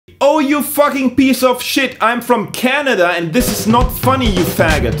you fucking piece of shit, I'm from Canada and this is not funny, you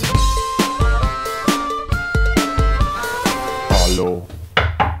faggot. Hello.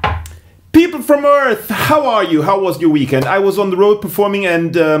 People from Earth, how are you? How was your weekend? I was on the road performing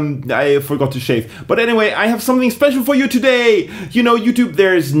and I forgot to shave. But anyway, I have something special for you today. You know, YouTube,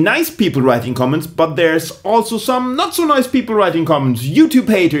 there's nice people writing comments, but there's also some not so nice people writing comments. YouTube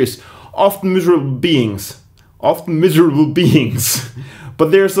haters, often miserable beings. Often miserable beings.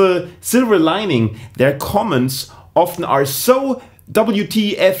 But there's a silver lining. Their comments often are so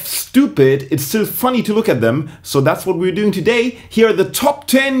WTF stupid, it's still funny to look at them. So that's what we're doing today. Here are the top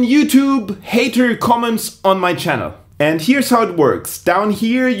 10 YouTube hater comments on my channel. And here's how it works. Down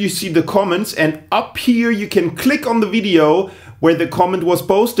here you see the comments and up here you can click on the video where the comment was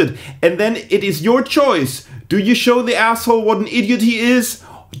posted. And then it is your choice. Do you show the asshole what an idiot he is?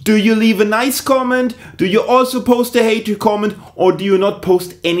 Do you leave a nice comment? Do you also post a hater comment? Or do you not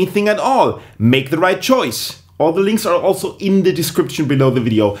post anything at all? Make the right choice. All the links are also in the description below the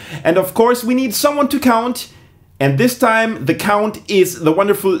video. And of course we need someone to count. And this time the count is the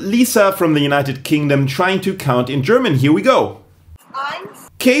wonderful Lisa from the United Kingdom trying to count in German. Here we go.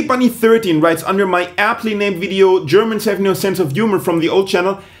 KBunny13 writes under my aptly named video, Germans have no sense of humor, from the old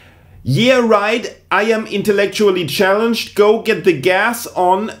channel. Yeah, right, I am intellectually challenged. Go get the gas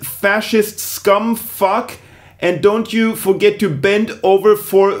on, fascist scum fuck. And don't you forget to bend over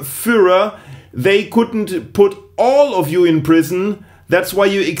for Führer. They couldn't put all of you in prison. That's why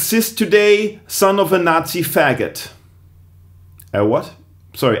you exist today, son of a Nazi faggot. What?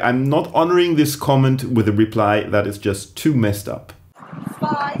 Sorry, I'm not honoring this comment with a reply. That is just too messed up.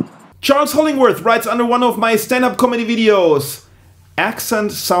 Bye. Charles Hollingworth writes under one of my stand-up comedy videos.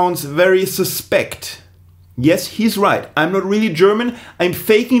 Accent sounds very suspect. Yes, he's right. I'm not really German. I'm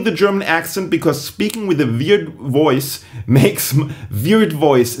faking the German accent because speaking with a weird voice makes weird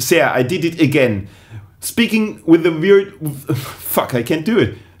voice. Sehr, I did it again. Speaking with a weird... Fuck, I can't do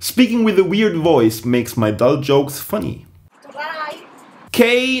it. Speaking with a weird voice makes my dull jokes funny. Bye.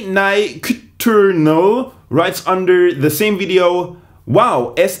 K. Nocturnal writes under the same video,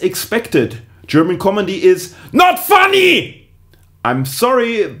 wow, as expected, German comedy is not funny! I'm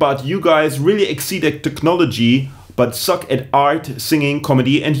sorry, but you guys really exceed at technology, but suck at art, singing,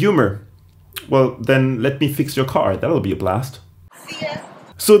 comedy and humor. Well, then let me fix your car. That'll be a blast. See ya.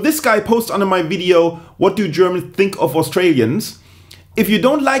 So this guy posts under my video, what do Germans think of Australians? If you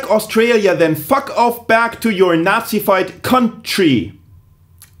don't like Australia, then fuck off back to your Nazified country.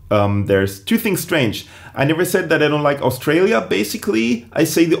 There's two things strange. I never said that I don't like Australia. Basically, I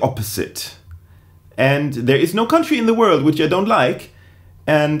say the opposite. And there is no country in the world which I don't like.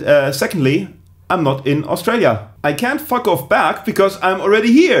 And secondly, I'm not in Australia. I can't fuck off back because I'm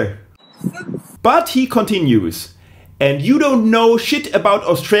already here. But he continues. And you don't know shit about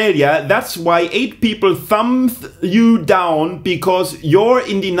Australia. That's why 8 people thumbed you down because you're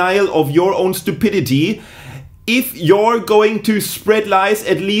in denial of your own stupidity. If you're going to spread lies,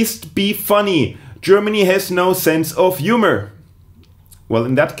 at least be funny. Germany has no sense of humor. Well,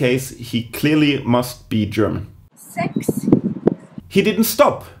 in that case, he clearly must be German. 6. He didn't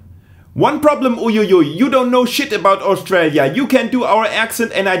stop. One problem, uyuyuy, you don't know shit about Australia. You can't do our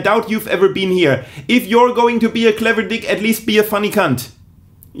accent and I doubt you've ever been here. If you're going to be a clever dick, at least be a funny cunt.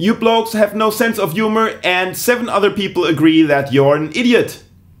 You blokes have no sense of humor and 7 other people agree that you're an idiot.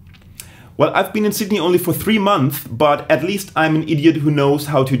 Well, I've been in Sydney only for 3 months, but at least I'm an idiot who knows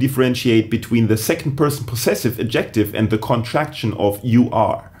how to differentiate between the second person possessive adjective and the contraction of you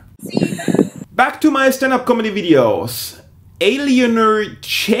are. Back to my stand-up comedy videos. Aliener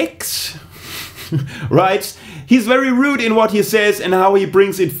Checks writes, he's very rude in what he says and how he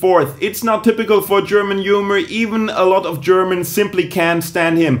brings it forth. It's not typical for German humor. Even a lot of Germans simply can't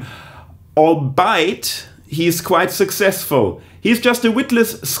stand him. Albeit, he's quite successful. He's just a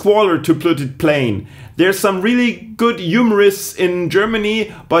witless squaller, to put it plain. There's some really good humorists in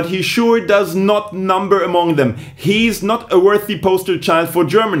Germany, but he sure does not number among them. He's not a worthy poster child for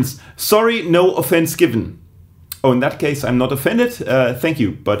Germans. Sorry, no offense given. Oh, in that case, I'm not offended. Thank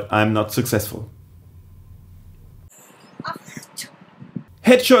you, but I'm not successful.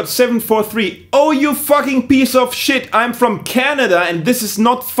 Headshot 743. Oh, you fucking piece of shit. I'm from Canada and this is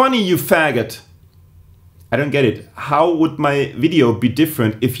not funny, you faggot. I don't get it. How would my video be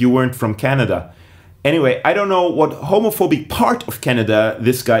different if you weren't from Canada? Anyway, I don't know what homophobic part of Canada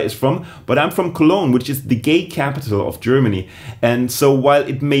this guy is from, but I'm from Cologne, which is the gay capital of Germany. And so while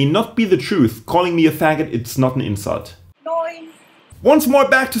it may not be the truth, calling me a faggot, it's not an insult. 9. Once more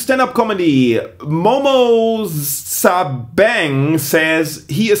back to stand-up comedy. Momo Sabang says,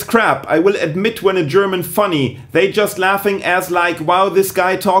 he is crap. I will admit when a German funny. They just laughing as like, wow, this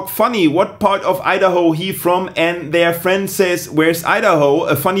guy talk funny. What part of Idaho he from? And their friend says, where's Idaho?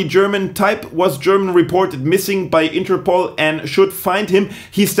 A funny German type was German reported missing by Interpol and should find him.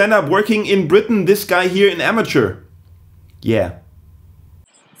 He stand up working in Britain. This guy here in amateur. Yeah.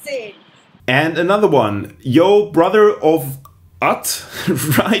 Same. And another one. Yo, brother of Ut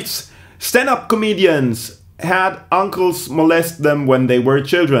writes, stand-up comedians had uncles molest them when they were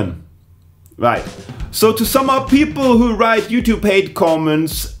children. Right. So to sum up, people who write YouTube hate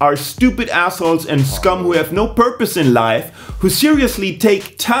comments are stupid assholes and scum who have no purpose in life, who seriously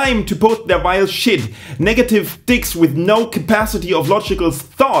take time to post their vile shit, negative dicks with no capacity of logical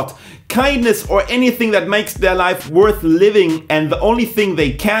thought, kindness or anything that makes their life worth living, and the only thing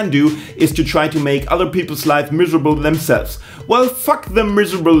they can do is to try to make other people's life miserable themselves. Well, fuck them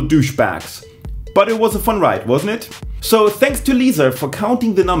miserable douchebags. But it was a fun ride, wasn't it? So thanks to Lisa for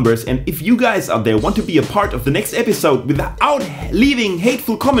counting the numbers, and if you guys out there want to be a part of the next episode without leaving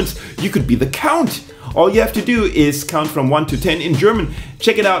hateful comments, you could be the count. All you have to do is count from 1 to 10 in German.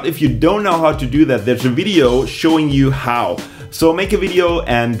 Check it out if you don't know how to do that. There's a video showing you how. So make a video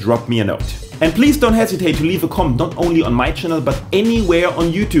and drop me a note. And please don't hesitate to leave a comment, not only on my channel, but anywhere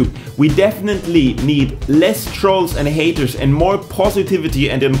on YouTube. We definitely need less trolls and haters and more positivity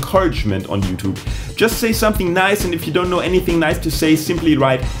and encouragement on YouTube. Just say something nice, and if you don't know anything nice to say, simply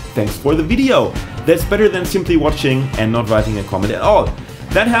write, thanks for the video. That's better than simply watching and not writing a comment at all.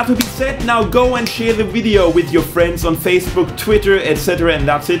 That had to be said. Now go and share the video with your friends on Facebook, Twitter, etc. And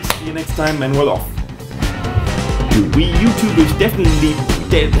that's it. See you next time, Manuel off. We YouTubers definitely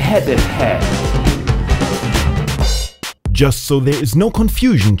had that hat. Just so there is no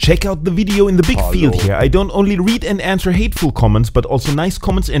confusion, check out the video in the big field here. I don't only read and answer hateful comments, but also nice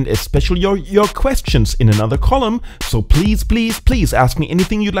comments and especially your questions in another column. So please, please, please ask me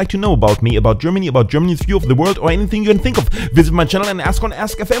anything you'd like to know about me, about Germany, about Germany's view of the world, or anything you can think of. Visit my channel and ask on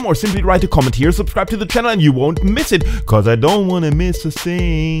Ask FM, or simply write a comment here, subscribe to the channel, and you won't miss it, cause I don't want to miss a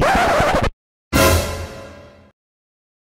thing.